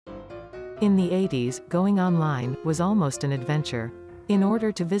In the 80s, going online was almost an adventure. In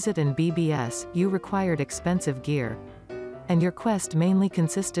order to visit an BBS, you required expensive gear. And your quest mainly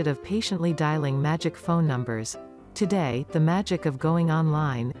consisted of patiently dialing magic phone numbers. Today, the magic of going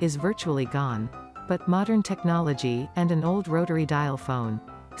online is virtually gone. But modern technology and an old rotary dial phone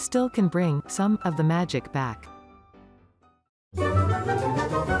still can bring some of the magic back.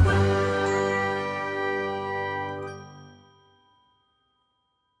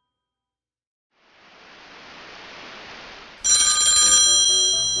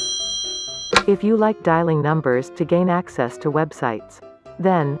 If you like dialing numbers to gain access to websites,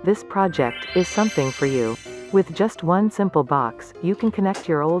 then this project is something for you. With just one simple box, you can connect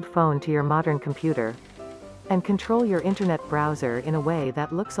your old phone to your modern computer and control your internet browser in a way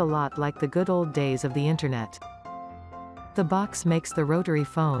that looks a lot like the good old days of the internet. The box makes the rotary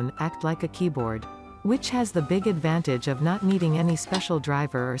phone act like a keyboard, which has the big advantage of not needing any special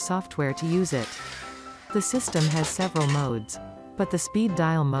driver or software to use it. The system has several modes, but the speed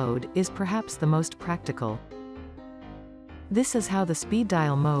dial mode is perhaps the most practical. This is how the speed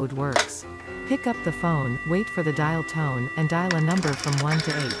dial mode works. Pick up the phone, wait for the dial tone, and dial a number from 1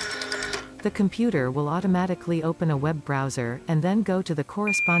 to 8. The computer will automatically open a web browser, and then go to the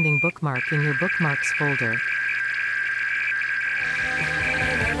corresponding bookmark in your bookmarks folder.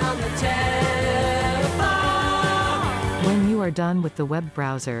 When you are done with the web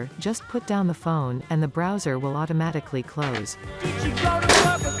browser, just put down the phone, and the browser will automatically close.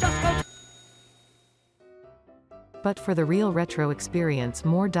 But for the real retro experience,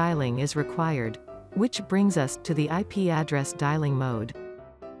 more dialing is required. Which brings us to the IP address dialing mode.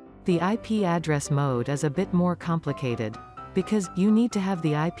 The IP address mode is a bit more complicated, because you need to have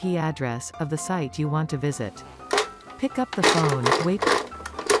the IP address of the site you want to visit. Pick up the phone, wait.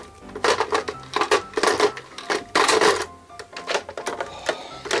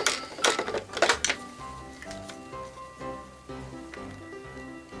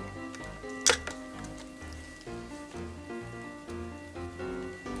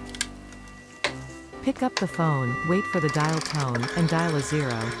 Pick up the phone, wait for the dial tone, and dial a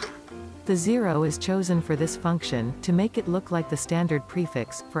 0. The 0 is chosen for this function, to make it look like the standard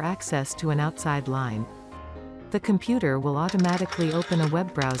prefix, for access to an outside line. The computer will automatically open a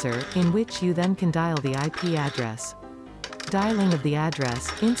web browser, in which you then can dial the IP address. Dialing of the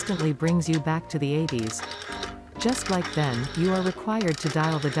address instantly brings you back to the 80s. Just like then, you are required to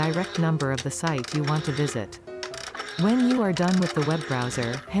dial the direct number of the site you want to visit. When you are done with the web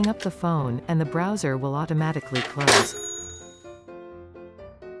browser, hang up the phone, and the browser will automatically close.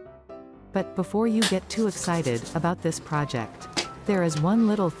 But before you get too excited about this project, there is one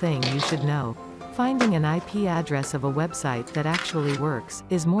little thing you should know. Finding an IP address of a website that actually works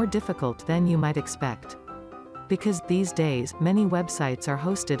is more difficult than you might expect. Because these days, many websites are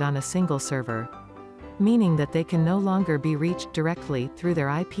hosted on a single server, meaning that they can no longer be reached directly through their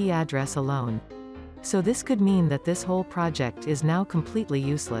IP address alone. So this could mean that this whole project is now completely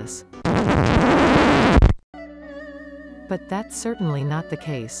useless. But that's certainly not the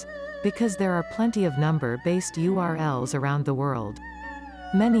case, because there are plenty of number-based URLs around the world,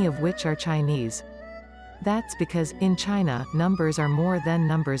 many of which are Chinese. That's because, in China, numbers are more than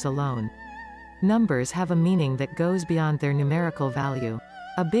numbers alone. Numbers have a meaning that goes beyond their numerical value.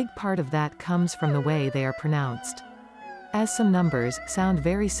 A big part of that comes from the way they are pronounced, as some numbers sound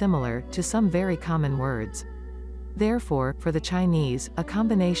very similar to some very common words. Therefore, for the Chinese, a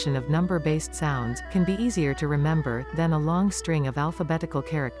combination of number-based sounds can be easier to remember than a long string of alphabetical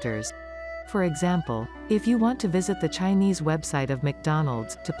characters. For example, if you want to visit the Chinese website of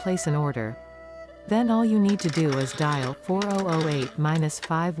McDonald's to place an order, then all you need to do is dial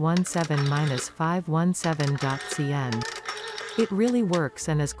 4008-517-517.cn. It really works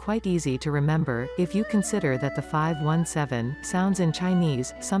and is quite easy to remember, if you consider that the 517 sounds in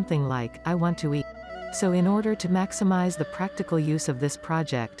Chinese something like, I want to eat. So in order to maximize the practical use of this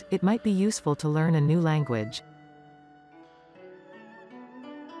project, it might be useful to learn a new language.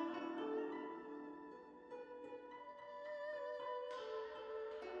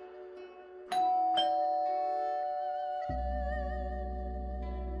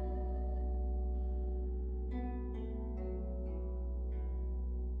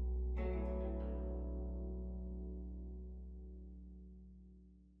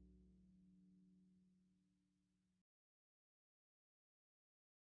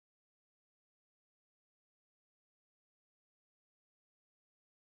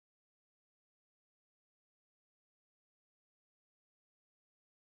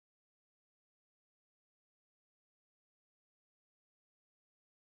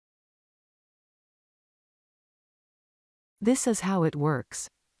 This is how it works.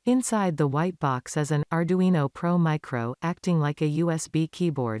 Inside the white box is an Arduino Pro Micro acting like a USB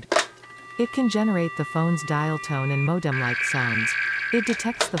keyboard. It can generate the phone's dial tone and modem-like sounds. It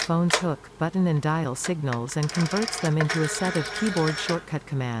detects the phone's hook, button and dial signals and converts them into a set of keyboard shortcut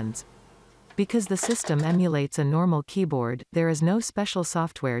commands. Because the system emulates a normal keyboard, there is no special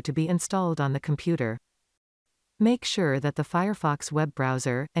software to be installed on the computer. Make sure that the Firefox web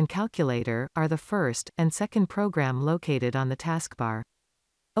browser and calculator are the first and second program located on the taskbar.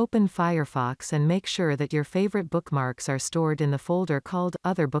 Open Firefox and make sure that your favorite bookmarks are stored in the folder called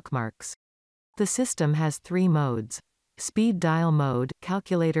Other Bookmarks. The system has 3 modes: speed dial mode,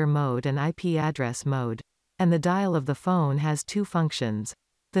 calculator mode and IP address mode. And the dial of the phone has 2 functions: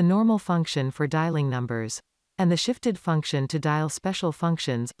 the normal function for dialing numbers, and the shifted function to dial special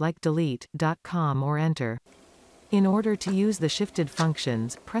functions, like delete, .com or enter. In order to use the shifted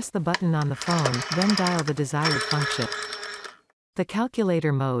functions, press the button on the phone, then dial the desired function. The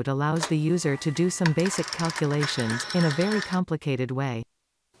calculator mode allows the user to do some basic calculations in a very complicated way.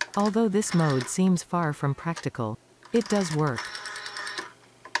 Although this mode seems far from practical, it does work.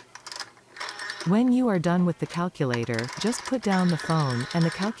 When you are done with the calculator, just put down the phone, and the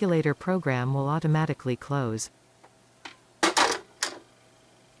calculator program will automatically close.